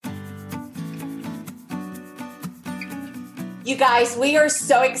You guys, we are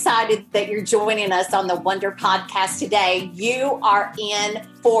so excited that you're joining us on the Wonder Podcast today. You are in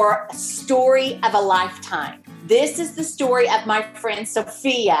for a story of a lifetime. This is the story of my friend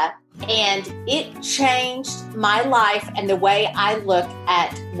Safeeya, and it changed my life and the way I look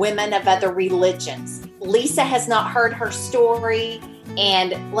at women of other religions. Lisa has not heard her story,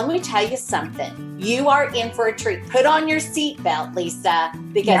 and let me tell you something. You are in for a treat. Put on your seatbelt, Lisa,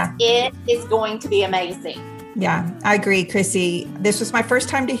 because it is going to be amazing. Yeah, I agree, Chrissy. This was my first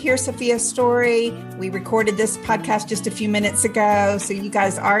time to hear Safeeya's story. We recorded this podcast just a few minutes ago, so you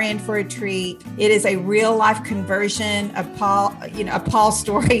guys are in for a treat. It is a real life conversion of Paul, a Paul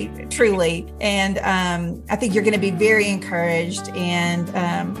story, truly. And I think you're going to be very encouraged and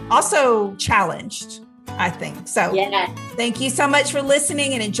also challenged, I think. So Thank you so much for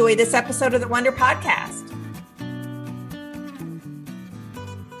listening and enjoy this episode of the Wonder Podcast.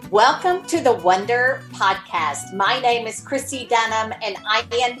 Welcome to the Wonder Podcast. My name is Chrissy Dunham, and I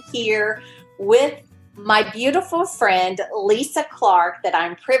am here with my beautiful friend, Lisa Clark, that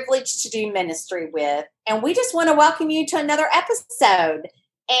I'm privileged to do ministry with. And we just want to welcome you to another episode.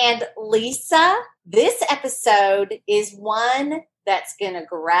 And Lisa, this episode is one that's going to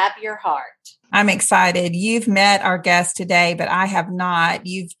grab your heart. I'm excited. You've met our guest today, but I have not.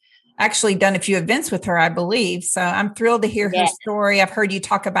 You've actually done a few events with her, I believe. So I'm thrilled to hear her story. I've heard you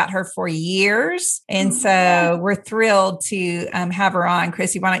talk about her for years. And so we're thrilled to have her on.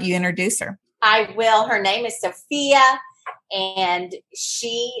 Chrissy, why don't you introduce her? I will. Her name is Safeeya, and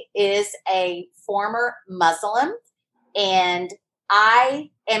she is a former Muslim. And I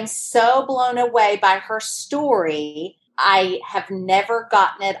am so blown away by her story. I have never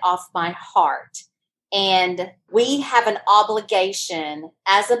gotten it off my heart. And we have an obligation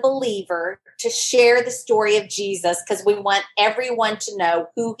as a believer to share the story of Jesus because we want everyone to know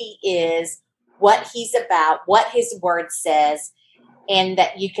who he is, what he's about, what his word says, and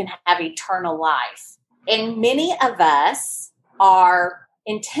that you can have eternal life. And many of us are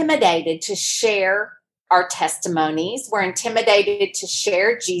intimidated to share our testimonies. We're intimidated to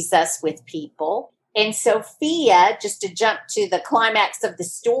share Jesus with people. And Safeeya, just to jump to the climax of the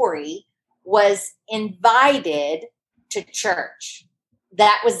story, was invited to church.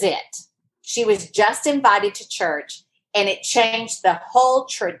 That was it. She was just invited to church, and it changed the whole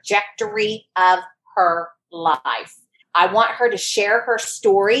trajectory of her life. I want her to share her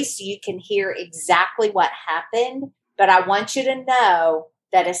story so you can hear exactly what happened, but I want you to know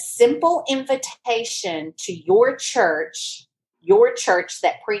that a simple invitation to your church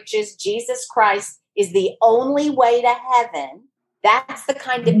that preaches Jesus Christ is the only way to heaven. That's the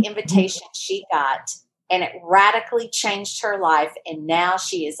kind of invitation she got, and it radically changed her life. And now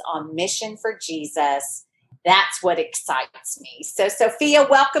she is on mission for Jesus. That's what excites me. So, Safeeya,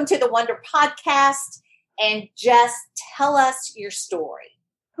 welcome to the Wonder Podcast, and just tell us your story.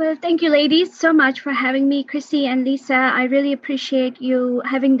 Well, thank you, ladies, so much for having me, Chrissy and Lisa. I really appreciate you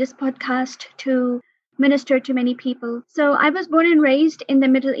having this podcast to minister to many people. So I was born and raised in the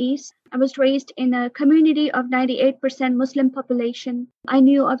Middle East. I was raised in a community of 98% Muslim population. I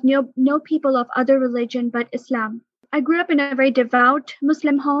knew of no people of other religion but Islam. I grew up in a very devout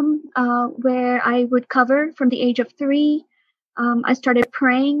Muslim home where I would cover from the age of 3. I started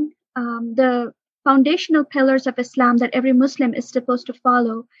praying. The foundational pillars of Islam that every Muslim is supposed to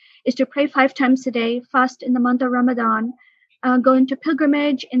follow is to pray 5 times a day, fast in the month of Ramadan, going to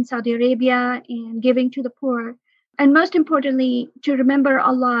pilgrimage in Saudi Arabia, and giving to the poor. And most importantly, to remember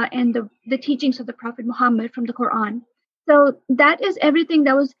Allah and the teachings of the Prophet Muhammad from the Quran. So that is everything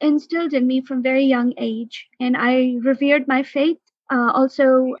that was instilled in me from very young age. And I revered my faith,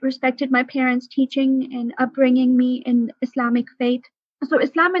 also respected my parents' teaching and upbringing me in Islamic faith. So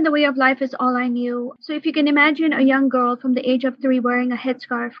Islam and the way of life is all I knew. So if you can imagine a young girl from the age of 3 wearing a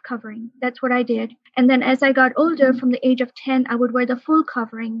headscarf covering, that's what I did. And then as I got older, from the age of 10, I would wear the full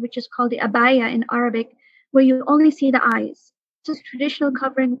covering, which is called the abaya in Arabic, where you only see the eyes. It's a traditional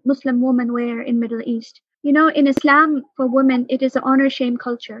covering Muslim women wear in Middle East. You know, in Islam, for women, it is an honor-shame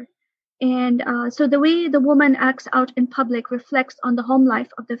culture. And so the way the woman acts out in public reflects on the home life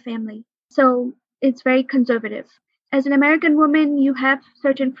of the family. So it's very conservative. As an American woman, you have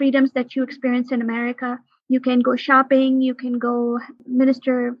certain freedoms that you experience in America. You can go shopping, you can go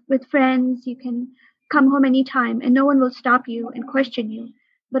minister with friends, you can come home anytime, and no one will stop you and question you.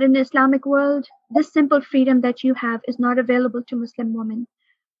 But in the Islamic world, this simple freedom that you have is not available to Muslim women.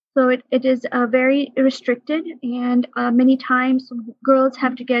 So it is very restricted, and many times girls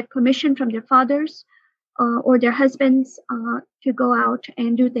have to get permission from their fathers or their husbands to go out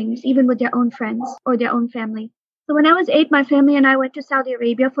and do things, even with their own friends or their own family. So when I was 8, my family and I went to Saudi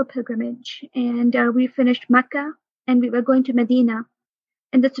Arabia for pilgrimage, and we finished Mecca and we were going to Medina.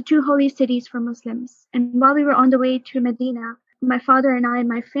 And that's the two holy cities for Muslims. And while we were on the way to Medina, my father and I and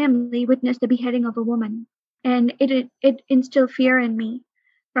my family witnessed the beheading of a woman. And it instilled fear in me.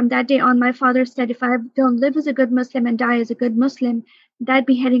 From that day on, my father said, if I don't live as a good Muslim and die as a good Muslim, that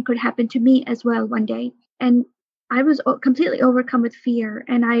beheading could happen to me as well one day. And I was completely overcome with fear.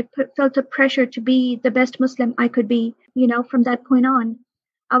 And I felt a pressure to be the best Muslim I could be, from that point on.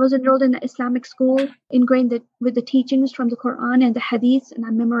 I was enrolled in the Islamic school, ingrained with the teachings from the Quran and the Hadiths, and I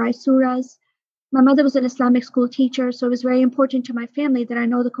memorized surahs. My mother was an Islamic school teacher, so it was very important to my family that I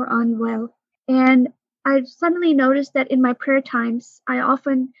know the Quran well. And I suddenly noticed that in my prayer times, I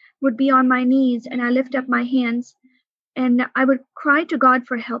often would be on my knees and I lift up my hands and I would cry to God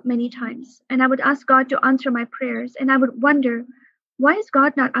for help many times. And I would ask God to answer my prayers. And I would wonder, why is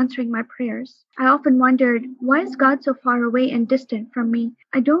God not answering my prayers? I often wondered, why is God so far away and distant from me?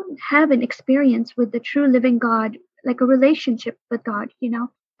 I don't have an experience with the true living God, like a relationship with God,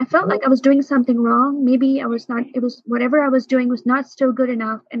 I felt like I was doing something wrong. Maybe whatever I was doing was not still good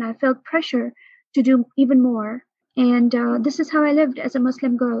enough. And I felt pressure to do even more. And this is how I lived as a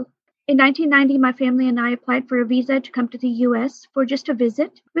Muslim girl. In 1990, my family and I applied for a visa to come to the US for just a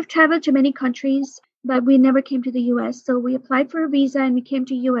visit. We've traveled to many countries, but we never came to the US. So we applied for a visa and we came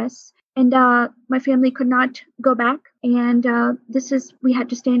to US. And my family could not go back. And we had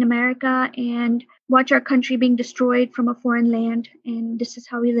to stay in America and watch our country being destroyed from a foreign land. And this is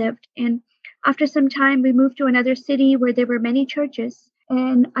how we lived. And after some time, we moved to another city where there were many churches.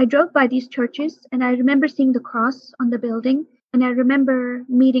 And I drove by these churches and I remember seeing the cross on the building. And I remember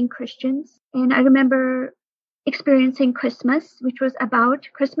meeting Christians. And I remember experiencing Christmas, which was about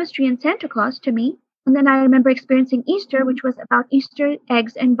Christmas tree and Santa Claus to me. And then I remember experiencing Easter, which was about Easter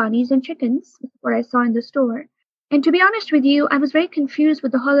eggs and bunnies and chickens, what I saw in the store. And to be honest with you, I was very confused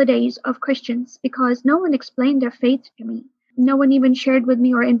with the holidays of Christians because no one explained their faith to me. No one even shared with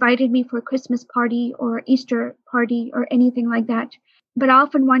me or invited me for a Christmas party or Easter party or anything like that. But I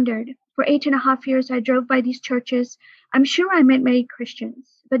often wondered, for 8.5 years, I drove by these churches. I'm sure I met many Christians,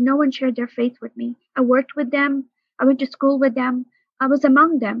 but no one shared their faith with me. I worked with them. I went to school with them. I was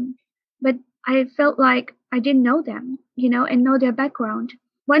among them. But I felt like I didn't know them, and know their background.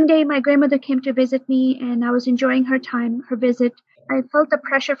 One day, my grandmother came to visit me, and I was enjoying her visit. I felt the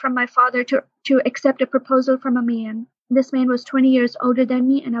pressure from my father to accept a proposal from a man. This man was 20 years older than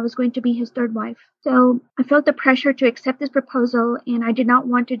me, and I was going to be his third wife. So I felt the pressure to accept this proposal, and I did not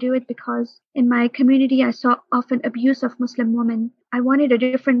want to do it because in my community, I saw often abuse of Muslim women. I wanted a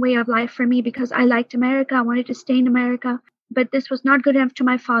different way of life for me because I liked America. I wanted to stay in America. But this was not good enough to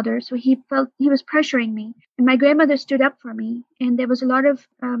my father, so he felt he was pressuring me. And my grandmother stood up for me, and there was a lot of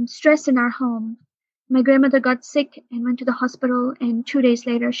stress in our home. My grandmother got sick and went to the hospital, and 2 days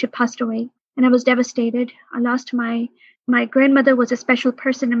later, she passed away. And I was devastated. I lost my grandmother was a special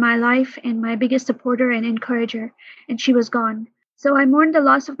person in my life and my biggest supporter and encourager, and she was gone. So I mourned the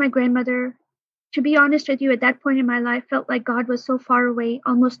loss of my grandmother. To be honest with you, at that point in my life, felt like God was so far away,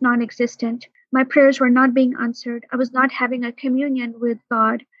 almost non-existent. My prayers were not being answered. I was not having a communion with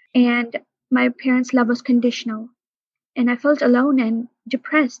God, and my parents' love was conditional. And I felt alone and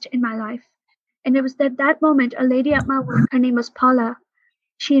depressed in my life. And it was at that moment, a lady at my work, her name was Paula,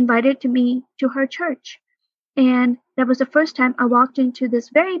 she invited me to her church. And that was the first time I walked into this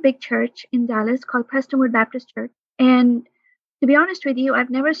very big church in Dallas called Prestonwood Baptist Church. And to be honest with you, I've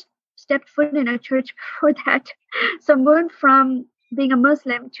never stepped foot in a church before that. So I moved from being a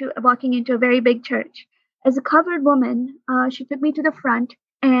Muslim to walking into a very big church. As a covered woman, she took me to the front,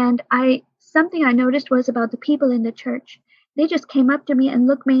 and something I noticed was about the people in the church. They just came up to me and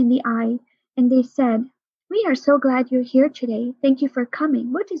looked me in the eye, and they said, "We are so glad you're here today. Thank you for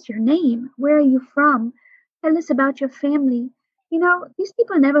coming. What is your name? Where are you from? Tell us about your family." These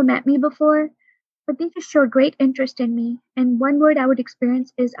people never met me before, but they just showed great interest in me. And one word I would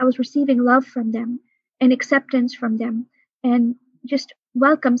experience is I was receiving love from them and acceptance from them and just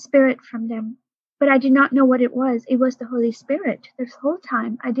welcome spirit from them. But I did not know what it was. It was the Holy Spirit. This whole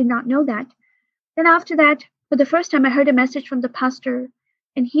time, I did not know that. Then after that, for the first time, I heard a message from the pastor,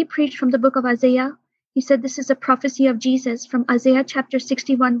 and he preached from the book of Isaiah. He said, this is a prophecy of Jesus from Isaiah chapter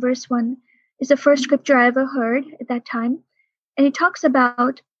 61, verse 1. It's the first scripture I ever heard at that time. And it talks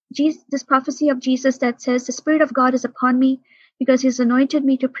about this prophecy of Jesus that says, the Spirit of God is upon me because he's anointed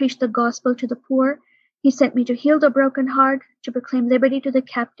me to preach the gospel to the poor. He sent me to heal the broken heart, to proclaim liberty to the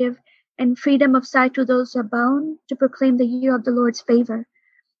captive, and freedom of sight to those who are bound, to proclaim the year of the Lord's favor.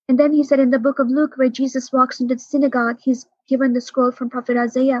 And then he said in the book of Luke, where Jesus walks into the synagogue, he's given the scroll from Prophet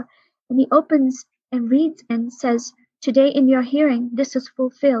Isaiah, and he opens and reads and says, today in your hearing, this is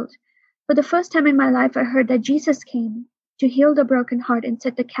fulfilled. For the first time in my life, I heard that Jesus came to heal the broken heart and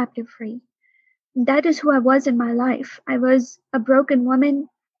set the captive free. That is who I was in my life. I was a broken woman.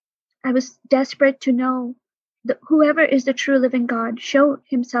 I was desperate to know that whoever is the true living God, show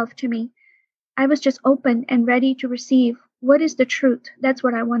himself to me. I was just open and ready to receive what is the truth. That's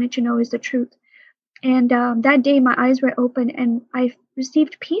what I wanted to know, is the truth. And that day, my eyes were open and I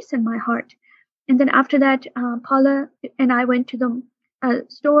received peace in my heart. And then after that, Paula and I went to the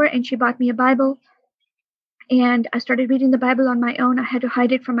store and she bought me a Bible. And I started reading the Bible on my own. I had to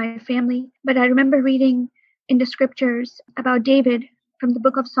hide it from my family. But I remember reading in the scriptures about David from the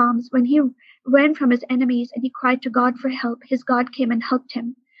book of Psalms. When he ran from his enemies and he cried to God for help, his God came and helped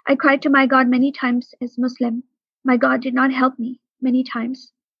him. I cried to my God many times as Muslim. My God did not help me many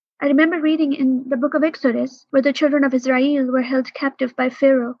times. I remember reading in the book of Exodus where the children of Israel were held captive by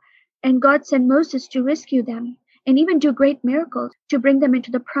Pharaoh, and God sent Moses to rescue them and even do great miracles to bring them into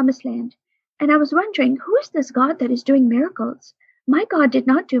the promised land. And I was wondering, who is this God that is doing miracles? My God did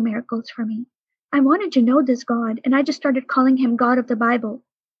not do miracles for me. I wanted to know this God, and I just started calling him God of the Bible.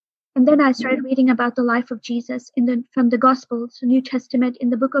 And then I started reading about the life of Jesus from the Gospels, the New Testament.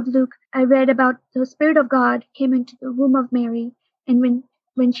 In the book of Luke, I read about the Spirit of God came into the womb of Mary, and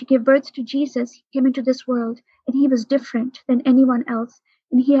when she gave birth to Jesus, he came into this world, and he was different than anyone else.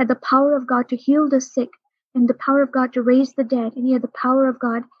 And he had the power of God to heal the sick, and the power of God to raise the dead, and he had the power of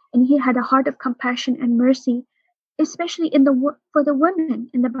God, and he had a heart of compassion and mercy, especially for the woman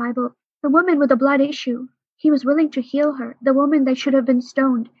in the Bible. The woman with the blood issue, he was willing to heal her. The woman that should have been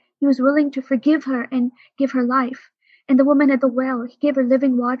stoned, he was willing to forgive her and give her life. And the woman at the well, he gave her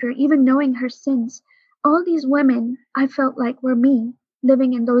living water, even knowing her sins. All these women, I felt like, were me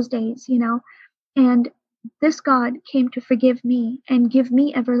living in those days, and this God came to forgive me and give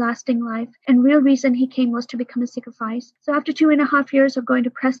me everlasting life. And real reason he came was to become a sacrifice. So after 2.5 years of going to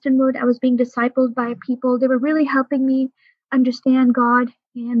Prestonwood, I was being discipled by people. They were really helping me understand God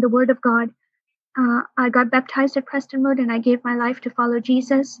and the Word of God. I got baptized at Prestonwood and I gave my life to follow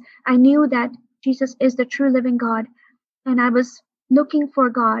Jesus. I knew that Jesus is the true living God. And I was looking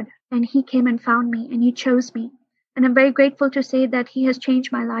for God, and he came and found me, and he chose me. And I'm very grateful to say that he has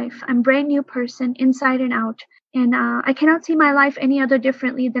changed my life. I'm a brand new person inside and out. And I cannot see my life any other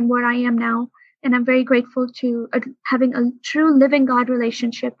differently than what I am now. And I'm very grateful to having a true living God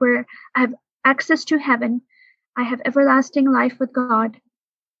relationship where I have access to heaven. I have everlasting life with God.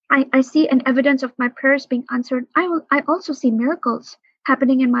 I see an evidence of my prayers being answered. I also see miracles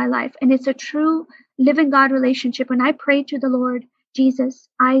happening in my life. And it's a true living God relationship. When I pray to the Lord Jesus,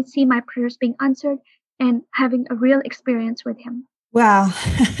 I see my prayers being answered and having a real experience with him. Wow.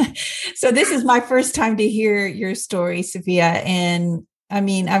 So this is my first time to hear your story, Safeeya. And I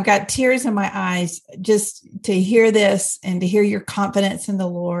mean, I've got tears in my eyes just to hear this and to hear your confidence in the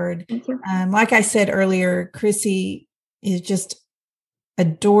Lord. Thank you. Like I said earlier, Chrissy is just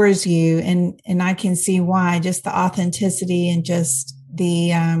adores you. And I can see why, just the authenticity and just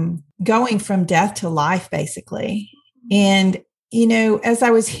the going from death to life, basically. And as I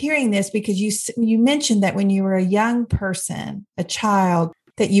was hearing this, because you mentioned that when you were a young person, a child,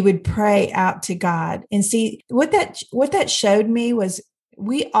 that you would pray out to God. And see, what that showed me was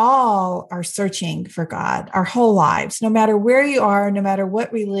we all are searching for God our whole lives, no matter where you are, no matter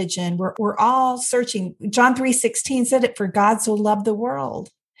what religion, we're all searching. John 3:16 said it, for God so loved the world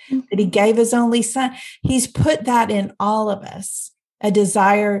that he gave his only son. He's put that in all of us, a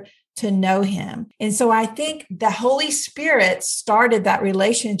desire to know him. And so I think the Holy Spirit started that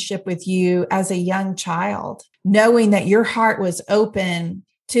relationship with you as a young child, knowing that your heart was open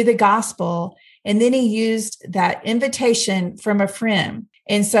to the gospel. And then he used that invitation from a friend.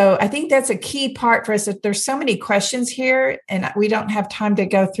 And so I think that's a key part for us. There's so many questions here, and we don't have time to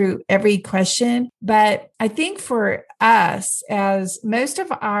go through every question. But I think for us, as most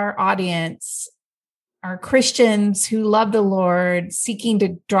of our audience are Christians who love the Lord, seeking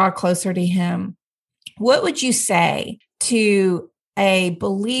to draw closer to him, what would you say to a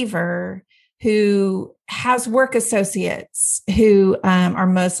believer who has work associates who are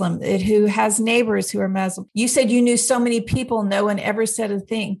Muslim, who has neighbors who are Muslim? You said you knew so many people, no one ever said a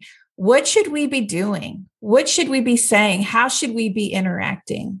thing. What should we be doing? What should we be saying? How should we be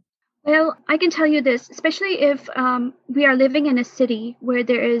interacting? Well, I can tell you this, especially if we are living in a city where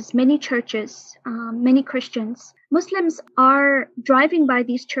there is many churches, many Christians. Muslims are driving by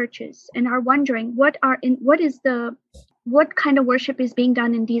these churches and are wondering what kind of worship is being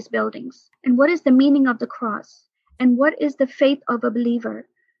done in these buildings, and what is the meaning of the cross, and what is the faith of a believer.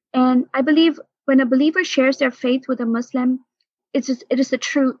 And I believe when a believer shares their faith with a Muslim, it is the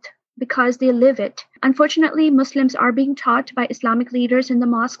truth. because they live it. Unfortunately, Muslims are being taught by Islamic leaders in the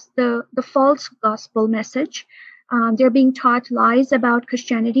mosques the false gospel message. They're being taught lies about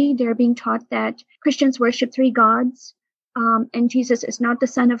Christianity. They're being taught that Christians worship three gods, and Jesus is not the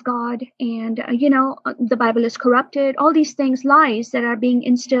Son of God, and the Bible is corrupted. All these things, lies that are being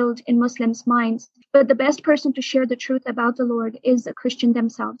instilled in Muslims' minds. But the best person to share the truth about the Lord is a Christian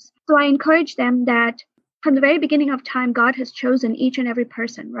themselves. So I encourage them that from the very beginning of time, God has chosen each and every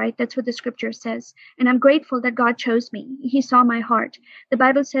person, right? That's what the scripture says. And I'm grateful that God chose me. He saw my heart. The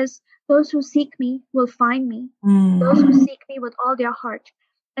Bible says, those who seek me will find me. Those who seek me with all their heart.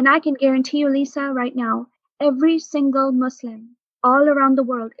 And I can guarantee you, Lisa, right now, every single Muslim all around the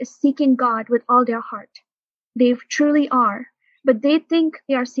world is seeking God with all their heart. They truly are. But they think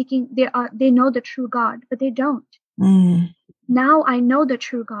they are seeking, they know the true God, but they don't. Now I know the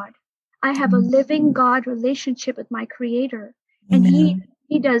true God. I have a living God relationship with my Creator. And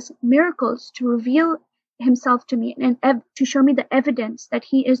He does miracles to reveal Himself to me and to show me the evidence that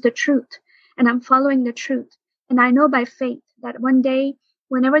He is the truth. And I'm following the truth. And I know by faith that one day,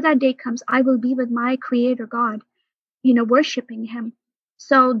 whenever that day comes, I will be with my Creator God, worshiping Him.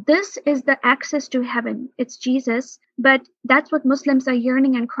 So this is the access to heaven. It's Jesus. But that's what Muslims are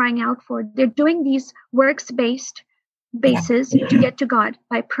yearning and crying out for. They're doing these works-based bases to get to God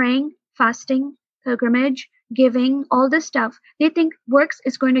by praying, fasting, pilgrimage, giving, all this stuff. They think works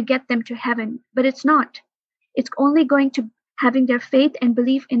is going to get them to heaven, but it's not. It's only going to having their faith and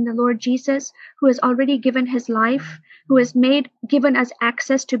belief in the Lord Jesus, who has already given His life, who has given us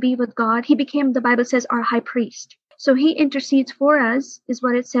access to be with God. He became, the Bible says, our high priest. So He intercedes for us, is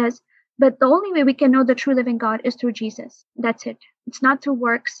what it says. But the only way we can know the true living God is through Jesus. That's it. It's not through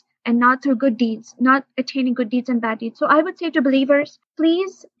works and not through good deeds, not attaining good deeds and bad deeds. So I would say to believers,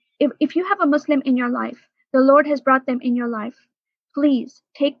 please, if you have a Muslim in your life, the Lord has brought them in your life, please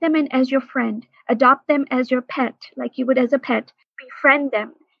take them in as your friend, adopt them as your pet, like you would as a pet, befriend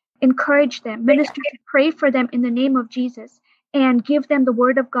them, encourage them, minister to pray for them in the name of Jesus, and give them the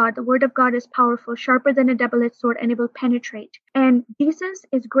word of God. The word of God is powerful, sharper than a double-edged sword, and it will penetrate. And Jesus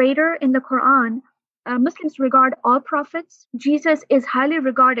is greater in the Quran. Muslims regard all prophets. Jesus is highly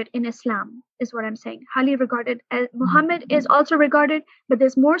regarded in Islam, is what I'm saying. Highly regarded. Muhammad is also regarded, but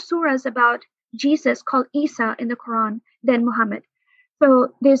there's more surahs about Jesus called Isa in the Quran than Muhammad.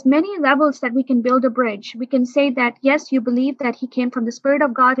 So there's many levels that we can build a bridge. We can say that, yes, you believe that He came from the Spirit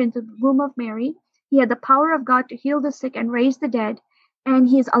of God into the womb of Mary. He had the power of God to heal the sick and raise the dead. And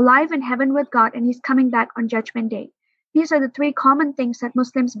He is alive in heaven with God, and He's coming back on Judgment Day. These are the three common things that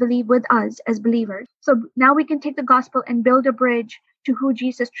Muslims believe with us as believers. So now we can take the gospel and build a bridge to who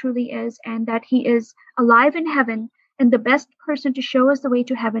Jesus truly is, and that He is alive in heaven. And the best person to show us the way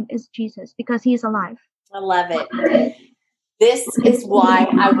to heaven is Jesus, because He is alive. I love it. This is why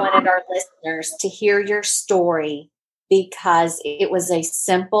I wanted our listeners to hear your story, because it was a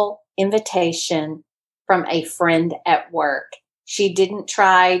simple invitation from a friend at work. She didn't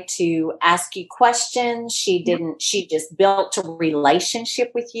try to ask you questions. She just built a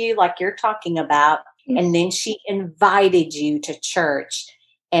relationship with you like you're talking about. Yes. And then she invited you to church.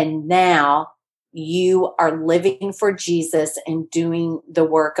 And now you are living for Jesus and doing the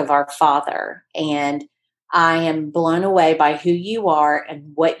work of our Father. And I am blown away by who you are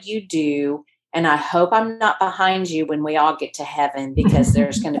and what you do. And I hope I'm not behind you when we all get to heaven, because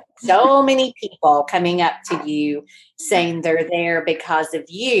there's going to be so many people coming up to you saying they're there because of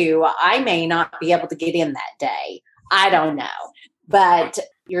you. I may not be able to get in that day. I don't know. But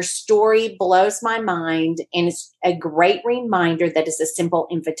your story blows my mind, and it's a great reminder that it's a simple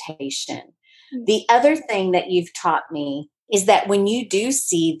invitation. The other thing that you've taught me is that when you do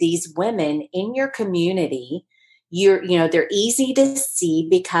see these women in your community, they're easy to see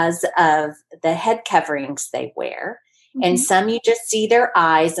because of the head coverings they wear. Mm-hmm. And some you just see their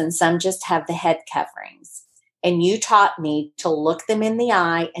eyes, and some just have the head coverings. And you taught me to look them in the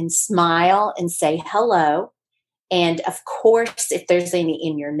eye and smile and say hello. And of course, if there's any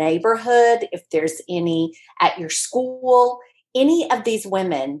in your neighborhood, if there's any at your school, any of these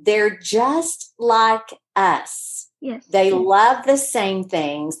women, they're just like us. Yes. They love the same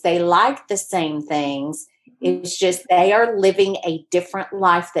things. They like the same things. It's just they are living a different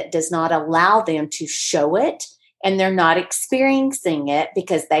life that does not allow them to show it, and they're not experiencing it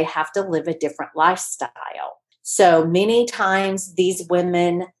because they have to live a different lifestyle. So many times these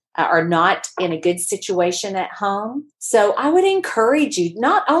women are not in a good situation at home. So I would encourage you,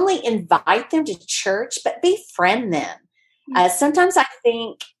 not only invite them to church, but befriend them. Sometimes I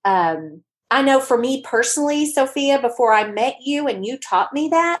think, I know for me personally, Safeeya, before I met you and you taught me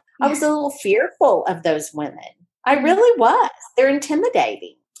that, I was a little fearful of those women. I really was. They're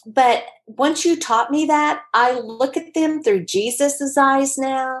intimidating. But once you taught me that, I look at them through Jesus's eyes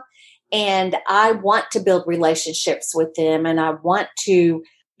now, and I want to build relationships with them, and I want to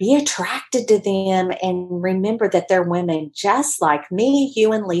be attracted to them and remember that they're women just like me,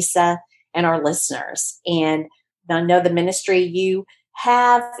 you and Lisa and our listeners. And I know the ministry you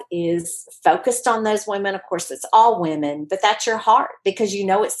have is focused on those women. Of course, it's all women, but that's your heart because you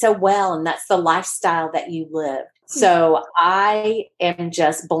know it so well, and that's the lifestyle that you live. So I am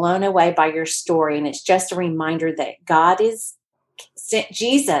just blown away by your story, and it's just a reminder that God has sent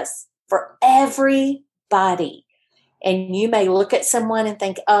Jesus for everybody. And you may look at someone and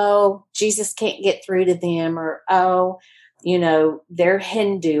think, oh, Jesus can't get through to them, or, oh, you know, they're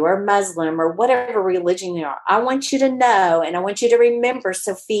Hindu or Muslim or whatever religion you are. I want you to know, and I want you to remember,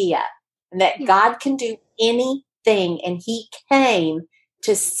 Safeeya, and that God can do anything, and he came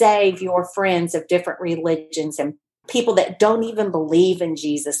to save your friends of different religions and people that don't even believe in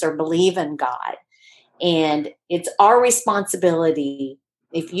Jesus or believe in God. And it's our responsibility,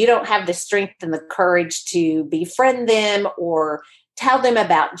 if you don't have the strength and the courage to befriend them or tell them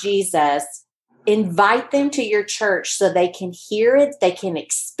about Jesus, invite them to your church so they can hear it, they can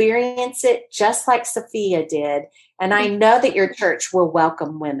experience it just like Safeeya did. And I know that your church will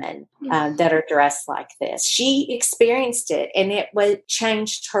welcome women that are dressed like this. She experienced it, and it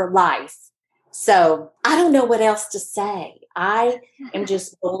changed her life. So I don't know what else to say. I am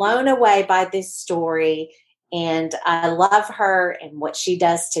just blown away by this story, and I love her and what she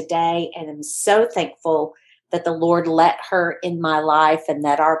does today. And I'm so thankful that the Lord let her in my life and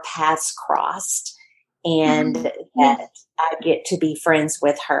that our paths crossed, and that I get to be friends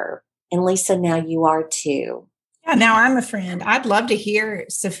with her. And Lisa, now you are too. Yeah, now I'm a friend. I'd love to hear,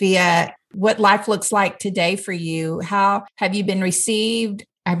 Safeeya, what life looks like today for you. How have you been received?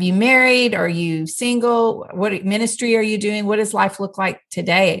 Have you married? Are you single? What ministry are you doing? What does life look like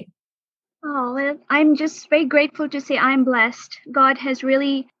today? Oh, well, I'm just very grateful to say I'm blessed. God has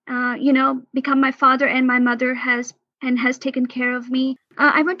really, become my father, and my mother has taken care of me.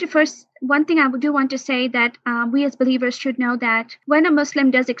 One thing I do want to say that we as believers should know that when a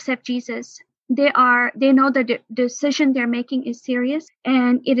Muslim does accept Jesus, they know that the decision they're making is serious,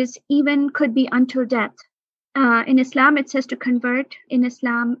 and it is could be until death. In Islam, it says to convert. In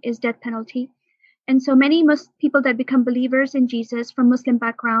Islam is death penalty. And so many people that become believers in Jesus from Muslim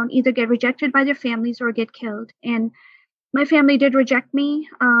background either get rejected by their families or get killed. And my family did reject me.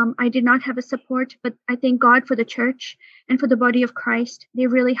 I did not have a support, but I thank God for the church and for the body of Christ. They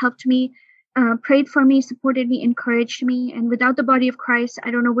really helped me, prayed for me, supported me, encouraged me. And without the body of Christ,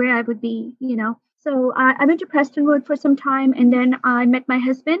 I don't know where I would be, So I went to Prestonwood for some time, and then I met my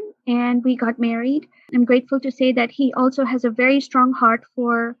husband and we got married. I'm grateful to say that he also has a very strong heart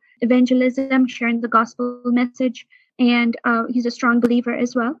for evangelism, sharing the gospel message, and he's a strong believer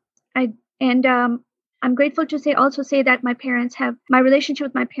as well. I'm grateful to say that my relationship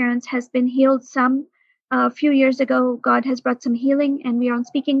with my parents has been healed some. A few years ago, God has brought some healing, and we are on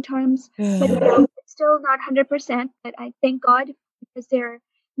speaking terms, but it's still not 100%. But I thank God because they're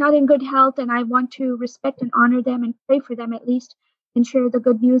not in good health, and I want to respect and honor them and pray for them at least, and share the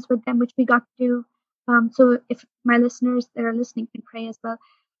good news with them, which we got to do. So if my listeners that are listening can pray as well.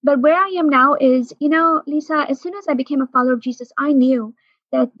 But where I am now is, Lisa, as soon as I became a follower of Jesus, I knew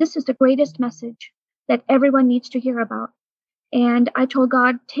that this is the greatest message that everyone needs to hear about. And I told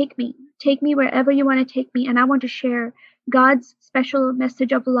God, take me wherever you want to take me. And I want to share God's special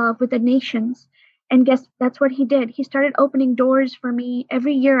message of love with the nations. And guess that's what he did. He started opening doors for me.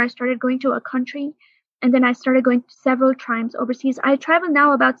 Every year I started going to a country, and then I started going several times overseas. I travel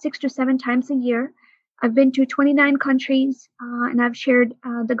now about 6 to 7 times a year. I've been to 29 countries, and I've shared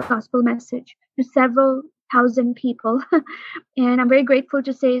the gospel message to several thousand people. And I'm very grateful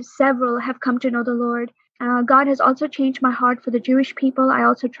to say several have come to know the Lord. God has also changed my heart for the Jewish people. I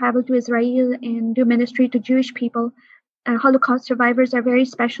also travel to Israel and do ministry to Jewish people. Holocaust survivors are very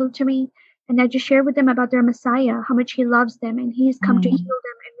special to me. And I just share with them about their Messiah, how much he loves them, and he's come to heal them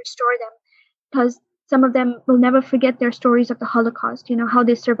and restore them, because some of them will never forget their stories of the Holocaust, how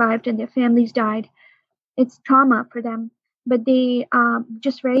they survived and their families died. It's trauma for them, but they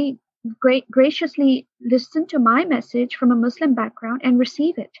just very graciously listen to my message from a Muslim background and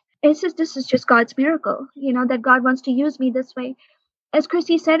receive it. This is just God's miracle, that God wants to use me this way. As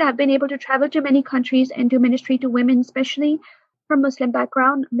Chrissy said, I've been able to travel to many countries and do ministry to women, especially from Muslim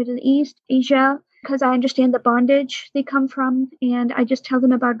background, Middle East, Asia, because I understand the bondage they come from, and I just tell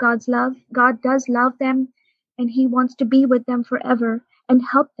them about God's love. God does love them, and he wants to be with them forever and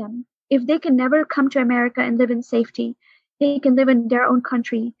help them. If they can never come to America and live in safety, they can live in their own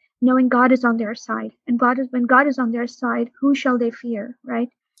country, knowing God is on their side. And when God is on their side, who shall they fear, right?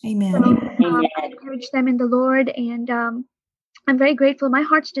 Amen. So, I encourage them in the Lord, and I'm very grateful. My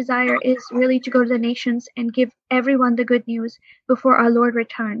heart's desire is really to go to the nations and give everyone the good news before our Lord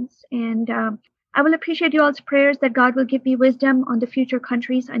returns. And I will appreciate you all's prayers that God will give me wisdom on the future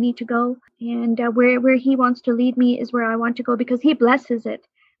countries I need to go. And where He wants to lead me is where I want to go, because He blesses it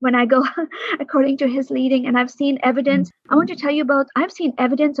when I go according to His leading. And I've seen evidence. I want to tell you about, I've seen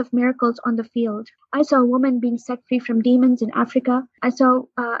evidence of miracles on the field. I saw a woman being set free from demons in Africa.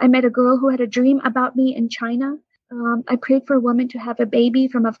 I met a girl who had a dream about me in China. I prayed for a woman to have a baby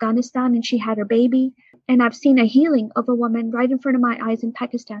from Afghanistan, and she had her baby. And I've seen a healing of a woman right in front of my eyes in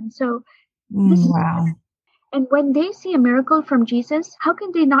Pakistan. So, wow. And when they see a miracle from Jesus, how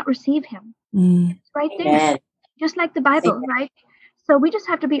can they not receive Him? It's right there. Amen. Just like the Bible, right? So we just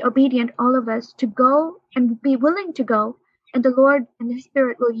have to be obedient, all of us, to go and be willing to go. And the Lord and the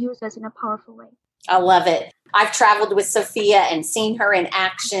Spirit will use us in a powerful way. I love it. I've traveled with Safeeya and seen her in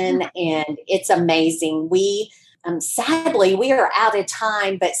action, and it's amazing. Sadly, we are out of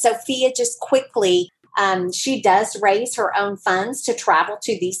time, but Safeeya, just quickly, she does raise her own funds to travel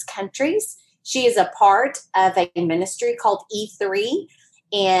to these countries. She is a part of a ministry called E3,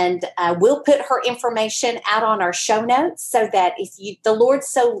 and we'll put her information out on our show notes so that if the Lord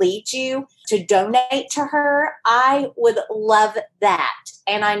so leads you to donate to her, I would love that.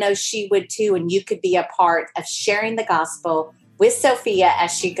 And I know she would too, and you could be a part of sharing the gospel with Safeeya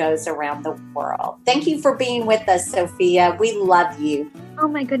as she goes around the world. Thank you for being with us, Safeeya. We love you. Oh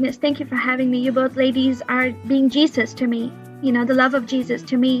my goodness. Thank you for having me. You both ladies are being Jesus to me. You know, the love of Jesus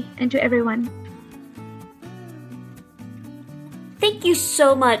to me and to everyone. Thank you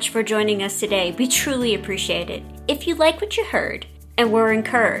so much for joining us today. We truly appreciate it. If you like what you heard and were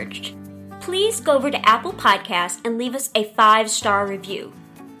encouraged, please go over to Apple Podcasts and leave us a 5-star review,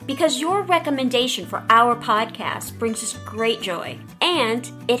 because your recommendation for our podcast brings us great joy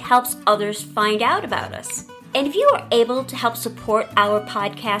and it helps others find out about us. And if you are able to help support our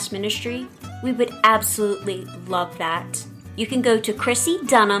podcast ministry, we would absolutely love that. You can go to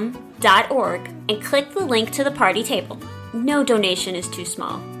chrissydunham.org and click the link to the party table. No donation is too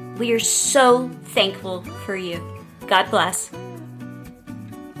small. We are so thankful for you. God bless.